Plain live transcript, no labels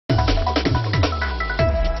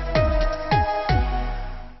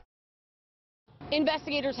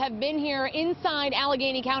Investigators have been here inside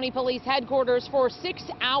Allegheny County Police Headquarters for 6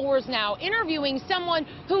 hours now, interviewing someone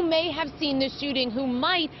who may have seen the shooting, who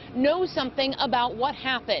might know something about what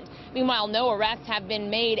happened. Meanwhile, no arrests have been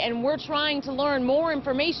made, and we're trying to learn more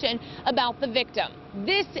information about the victim.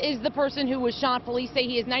 This is the person who was shot. Police say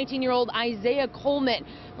he is 19-year-old Isaiah Coleman.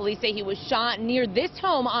 Police say he was shot near this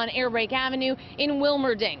home on Airbrake Avenue in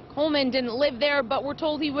Wilmerding. Coleman didn't live there, but we're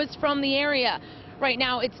told he was from the area. Right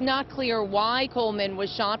now, it's not clear why Coleman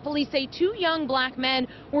was shot. Police say two young black men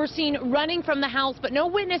were seen running from the house, but no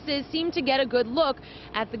witnesses seem to get a good look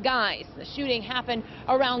at the guys. The shooting happened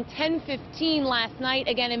around 10:15 last night.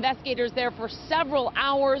 Again, investigators there for several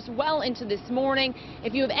hours, well into this morning.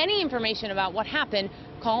 If you have any information about what happened,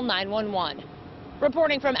 call 911.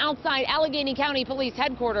 Reporting from outside Allegheny County Police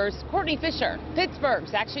Headquarters, Courtney Fisher,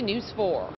 Pittsburgh's Action News 4.